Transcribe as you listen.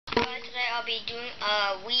I'll be doing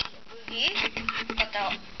a Wii review. Got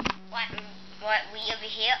the white Wii over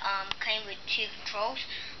here. Came with two controls.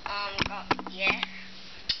 There's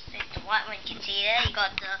the white one, you can see there. You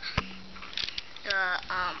got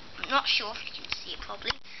I'm not sure if you can see it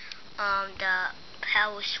properly. The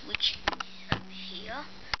power switch is over here.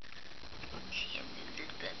 See, I'll move a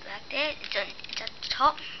little bit back there. It's at the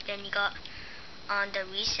top. Then you got the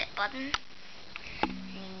reset button. And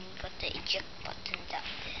you got the eject button down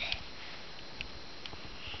there.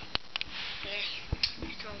 Okay,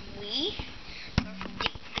 it's on Wii. Got from Big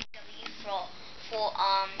W for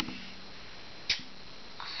 $193.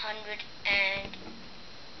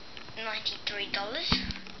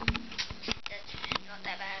 That's not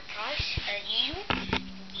that bad price as usual.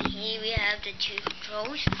 Here we have the two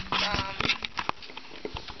controls.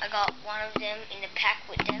 I got one of them in the pack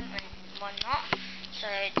with them and one not. So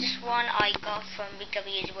this one I got from Big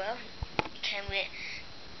W as well. It came with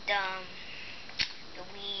the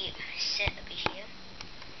Wii set over here.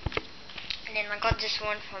 And then I got this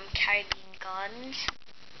one from Caribbean Gardens.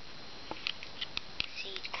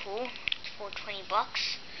 See, it's cool. It's for $20.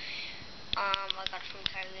 I got it from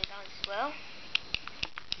Caribbean Gardens as well.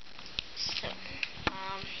 So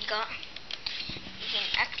you can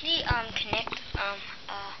actually connect a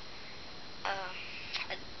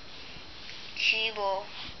cube or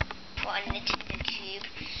a Nintendo cube.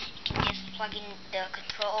 You can just plug in the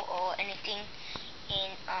control or anything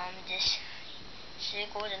in this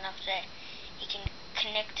circle, and after that you can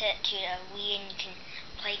connect it to the Wii and you can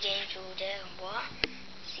play games all there and what.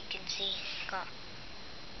 As you can see, got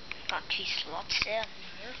two slots there.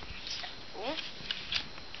 So cool.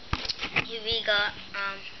 Here we got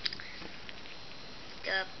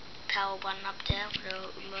the power button up there for the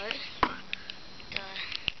remote. Got the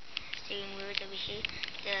steering wheel over here.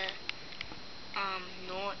 The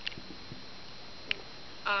north,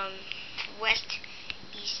 west,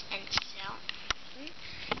 east, and south.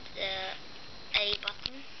 The A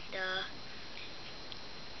button, the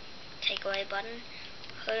takeaway button,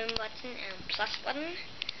 home button, and plus button.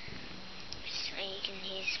 So you can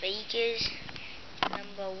hear speakers,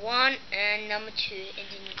 number 1 and number 2, and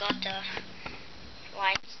then you got the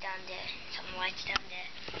lights down there, some lights down there.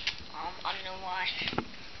 I don't know why. You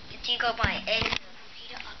can see, got my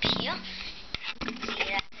computer up here. You can see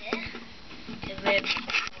that there. It's a very cool. I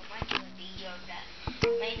might do a video of that.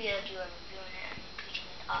 Maybe I'll do a review on it and putting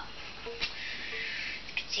it up. You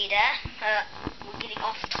can see that. We're getting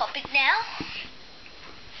off topic now.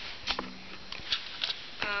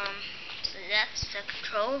 So that's the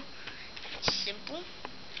control. It's simple.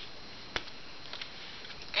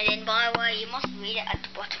 And then, by the way, you must read it at the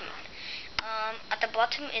bottom. At the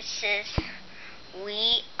bottom it says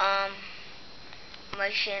Wii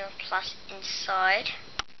Motion Plus inside.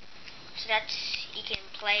 So that's, you can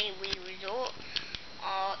play Wii Resort.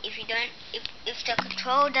 If you don't, if the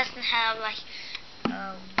control doesn't have like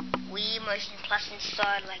Wii Motion Plus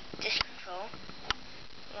inside, like this control,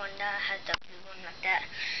 one that has the blue one like that,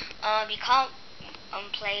 you can't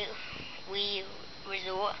play Wii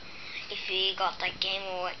Resort if you got that game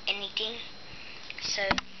or anything. So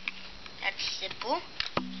that's simple.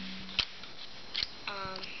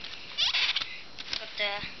 Got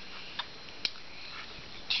the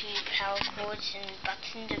two power cords and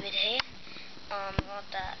buttons over here. Got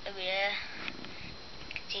that over there.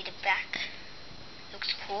 You can see the back.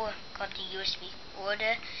 Looks cool. Got the USB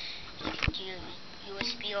order. You can do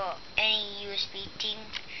USB or any USB thing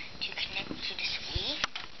to connect to this Wii.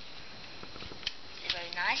 It's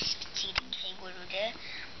very nice. You can see the cable over there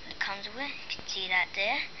that it comes with. You can see that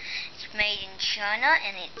there. It's made in China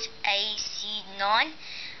and it's AC9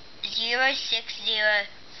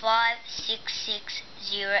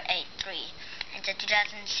 060566083. It's a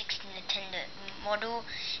 2006 Nintendo model.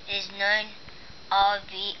 It is known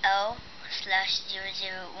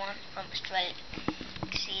RVL/001 from Australia. You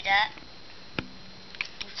can see that. You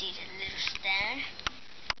can see the little stand.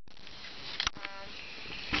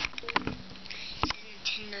 It says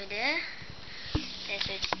Nintendo there. There's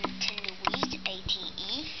Nintendo Wii,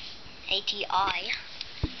 ATI. I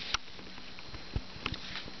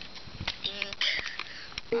think.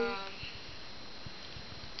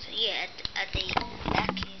 So yeah, at the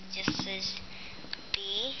back it just says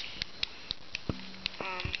B.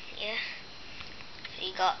 Yeah. So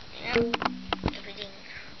you got everything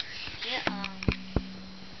here.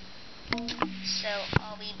 So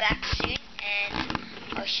I'll be back soon and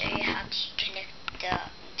I'll show you how to connect the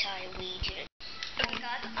entire Wii to it. Okay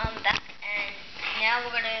guys, I'm back and now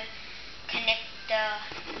we're gonna connect the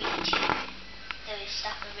Wii to the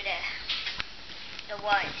stuff over there. The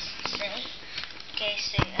wires, see? Okay,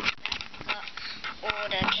 so got all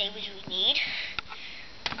the cables we need.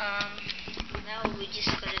 Now we just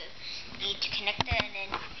need to connect it and then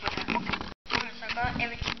put it up. Alright, so I got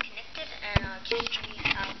everything connected and I'll just show you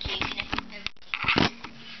how to connect everything.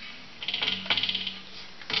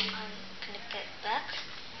 I'll connect it back.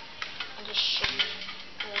 I'll just show you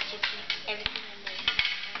where to connect everything and then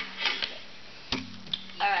leave it.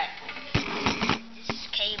 Alright, this is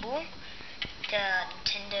cable. The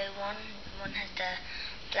Nintendo one has the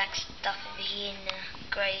black stuff over here and the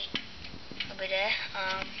grey over there.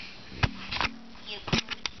 You put it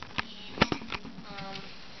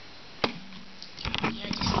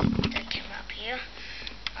in, just put the camera up here.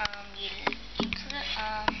 You put it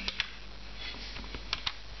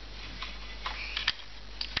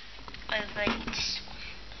over this one.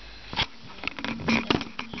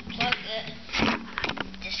 You plug it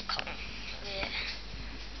this column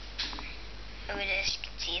over there, as you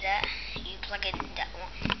can see that. You plug it in that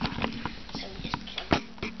one. So we just plug it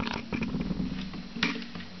in.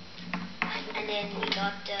 And then we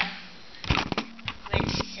got the red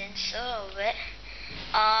sensor over it.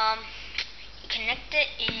 You connect it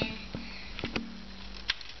in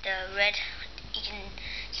the red. You can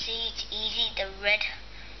see it's easy, the red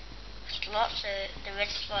slot. So the red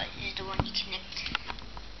slot is the one you connect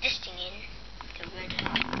this thing in. The red.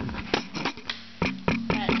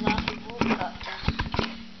 Right, last of all, we got the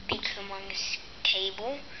big humongous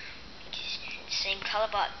cable, which is the same color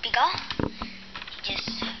but bigger. You just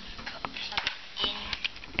plug it in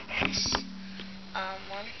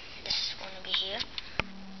this one over here,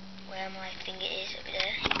 where my finger is over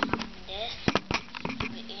there.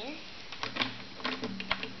 Put it in.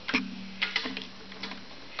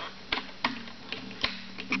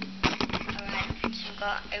 Alright, so we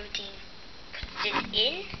got everything put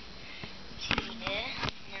in. See there.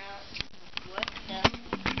 Now to work the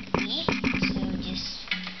Wii, so just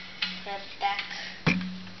put it back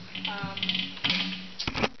up.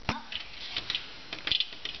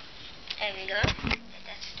 There we go.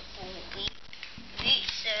 That's the full Wii.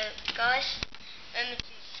 So guys, remember to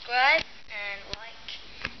subscribe and like.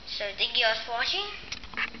 So thank you guys for watching.